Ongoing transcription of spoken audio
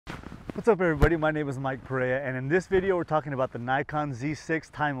What's up everybody, my name is Mike Perea, and in this video we're talking about the Nikon Z6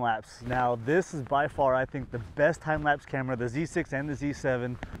 time-lapse. Now this is by far, I think, the best time-lapse camera, the Z6 and the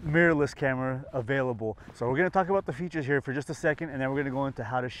Z7 mirrorless camera available. So we're going to talk about the features here for just a second, and then we're going to go into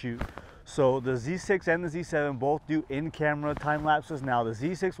how to shoot. So the Z6 and the Z7 both do in-camera time-lapses. Now the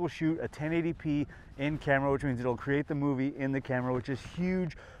Z6 will shoot a 1080p in-camera, which means it'll create the movie in the camera, which is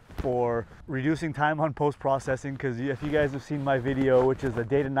huge for reducing time on post-processing, because if you guys have seen my video, which is a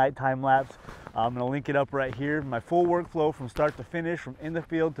day to night time lapse, I'm going to link it up right here. My full workflow from start to finish, from in the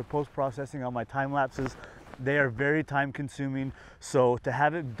field to post-processing on my time lapses, they are very time consuming, so to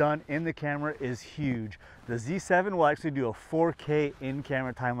have it done in the camera is huge. The Z7 will actually do a 4K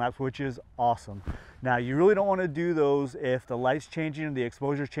in-camera time lapse, which is awesome. Now you really don't want to do those if the light's changing and the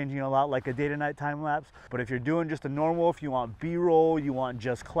exposure is changing a lot, like a day to night time lapse. But if you're doing just a normal, if you want B-roll, you want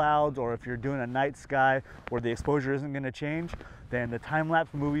just clouds, or if you're doing a night sky where the exposure isn't going to change, then the time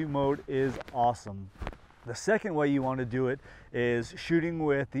lapse movie mode is awesome. The second way you want to do it is shooting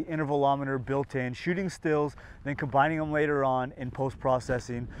with the intervalometer built in, shooting stills, then combining them later on in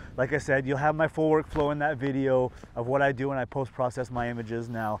post-processing. Like I said, you'll have my full workflow in that video of what I do when I post-process my images.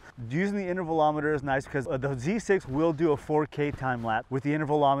 Now, using the intervalometer is nice because the Z6 will do a 4K time lapse with the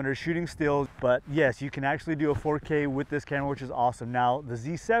intervalometer shooting stills, but yes, you can actually do a 4K with this camera, which is awesome. Now, the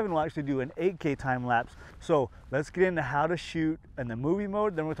Z7 will actually do an 8K time lapse. So let's get into how to shoot in the movie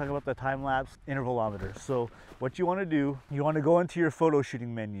mode, then we'll talk about the time lapse intervalometer. So what you want to do, you want to go into your photo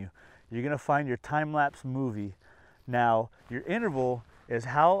shooting menu. You're going to find your time-lapse movie. Now, your interval is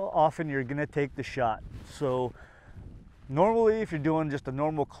how often you're going to take the shot. So normally, if you're doing just the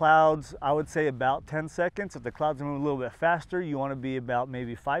normal clouds, I would say about 10 seconds. If the clouds are moving a little bit faster, you want to be about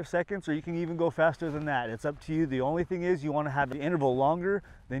maybe 5 seconds, or you can even go faster than that. It's up to you. The only thing is you want to have the interval longer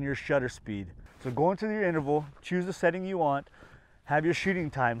than your shutter speed. So go into your interval, choose the setting you want, have your shooting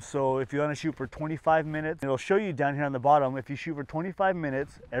time. So if you want to shoot for 25 minutes, it'll show you down here on the bottom, if you shoot for 25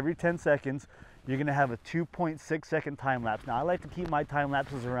 minutes, every 10 seconds, you're going to have a 2.6 second time lapse. Now I like to keep my time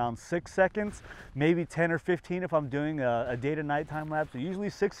lapses around 6 seconds, maybe 10 or 15 if I'm doing a day to night time lapse. So usually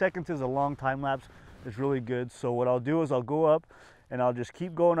 6 seconds is a long time lapse. It's really good. So what I'll do is I'll go up and I'll just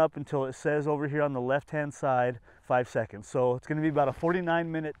keep going up until it says over here on the left hand side 5 seconds. So it's going to be about a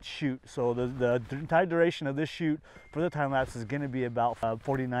 49-minute shoot. So the entire duration of this shoot for the time lapse is going to be about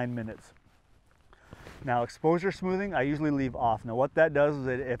 49 minutes. Now exposure smoothing, I usually leave off. Now what that does is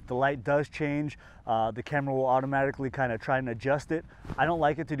that if the light does change, the camera will automatically kind of try and adjust it. I don't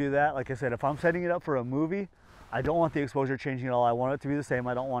like it to do that. Like I said, if I'm setting it up for a movie, I don't want the exposure changing at all. I want it to be the same.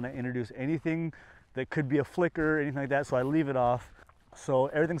 I don't want to introduce anything that could be a flicker or anything like that, so I leave it off. So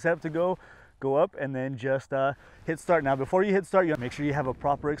everything's set up to go up, and then just hit start. Now before you hit start, you make sure you have a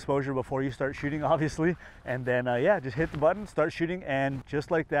proper exposure before you start shooting, obviously, and then yeah, just hit the button, start shooting, and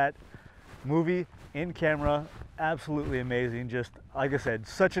just like that, movie in camera. Absolutely amazing. Just like I said,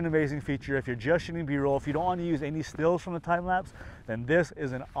 such an amazing feature. If you're just shooting B-roll, if you don't want to use any stills from the time lapse, then this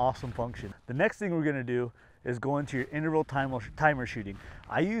is an awesome function. The next thing we're going to do is go into your interval timer shooting.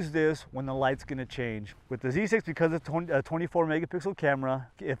 I use this when the light's going to change. With the Z6, because it's a 24 megapixel camera,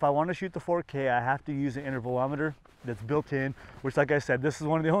 if I want to shoot the 4K, I have to use an intervalometer that's built in, which, like I said, this is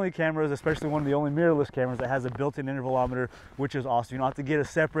one of the only cameras, especially one of the only mirrorless cameras, that has a built-in intervalometer, which is awesome. You don't have to get a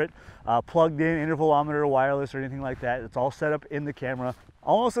separate plugged-in intervalometer, wireless, or anything like that. It's all set up in the camera.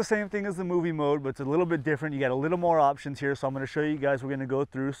 Almost the same thing as the movie mode, but it's a little bit different. You got a little more options here, so I'm going to show you guys. We're going to go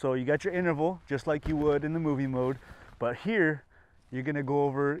through. So you got your interval, just like you would in the movie mode, but here you're going to go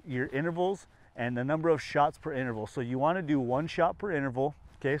over your intervals and the number of shots per interval. So you want to do 1 shot per interval.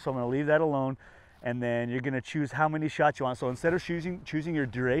 Okay, so I'm going to leave that alone, and then you're going to choose how many shots you want. So instead of choosing your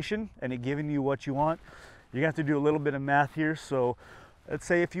duration and it giving you what you want, you're going to have to do a little bit of math here. So let's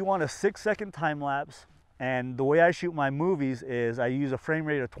say if you want a 6-second time lapse, and the way I shoot my movies is I use a frame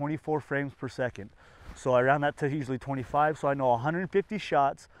rate of 24 frames per second. So I round that to usually 25, so I know 150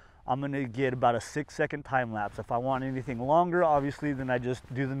 shots, I'm going to get about a 6-second time lapse. If I want anything longer, obviously, then I just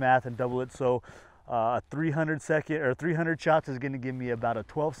do the math and double it. So 300 shots is going to give me about a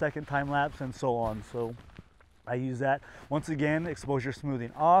 12-second time lapse, and so on. So I use that. Once again, exposure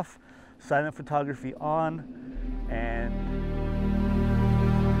smoothing off, silent photography on, and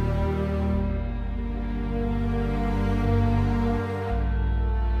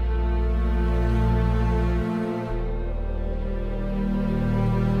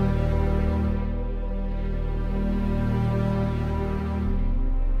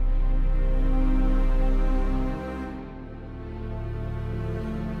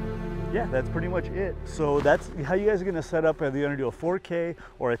yeah, that's pretty much it. So that's how you guys are gonna set up whether you're gonna do a 4K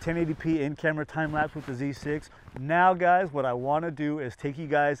or a 1080p in-camera time-lapse with the Z6. Now guys, what I wanna do is take you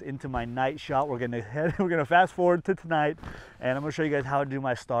guys into my night shot. We're gonna fast forward to tonight, and I'm gonna show you guys how to do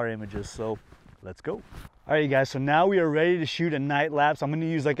my star images. So let's go. All right, you guys, so now we are ready to shoot a night lapse. I'm gonna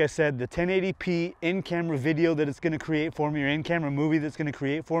use, like I said, the 1080p in-camera video that it's gonna create for me, or in-camera movie that's gonna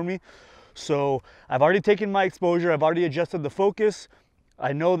create for me. So I've already taken my exposure, I've already adjusted the focus.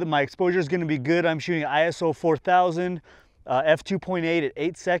 I know that my exposure is gonna be good. I'm shooting ISO 4000, f2.8 at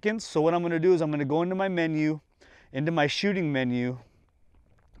 8 seconds. So what I'm gonna do is I'm gonna go into my menu, into my shooting menu,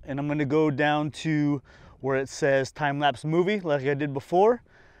 and I'm gonna go down to where it says time-lapse movie, like I did before.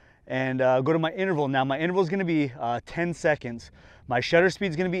 And go to my interval. Now my interval is going to be 10 seconds. My shutter speed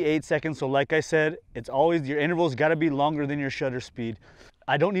is going to be 8 seconds. So like I said, it's always, your interval's got to be longer than your shutter speed.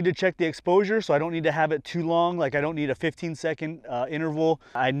 I don't need to check the exposure, so I don't need to have it too long. Like I don't need a 15-second interval.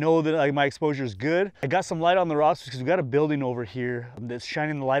 I know that like my exposure is good. I got some light on the rocks because we got a building over here that's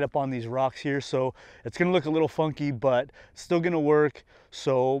shining the light up on these rocks here. So it's going to look a little funky, but it's still going to work.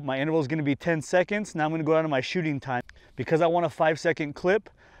 So my interval is going to be 10 seconds. Now I'm going to go down to my shooting time. Because I want a 5-second clip,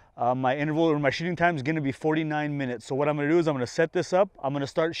 my interval or my shooting time is going to be 49 minutes. So what I'm going to do is I'm going to set this up, I'm going to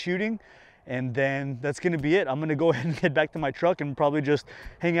start shooting, and then that's going to be it. I'm going to go ahead and head back to my truck and probably just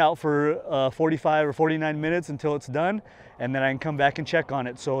hang out for 45 or 49 minutes until it's done, and then I can come back and check on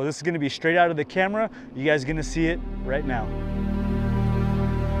it. So this is going to be straight out of the camera. You guys are going to see it right now.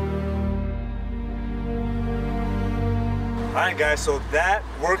 All right guys, so that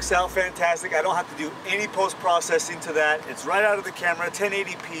works out fantastic. I don't have to do any post-processing to that. It's right out of the camera,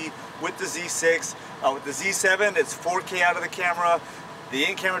 1080p with the Z6. With the Z7, it's 4K out of the camera. The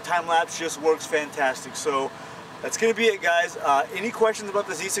in-camera time-lapse just works fantastic. So that's gonna be it, guys. Any questions about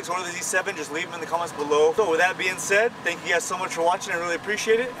the Z6 or the Z7, just leave them in the comments below. So with that being said, thank you guys so much for watching. I really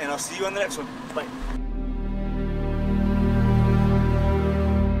appreciate it, and I'll see you on the next one. Bye.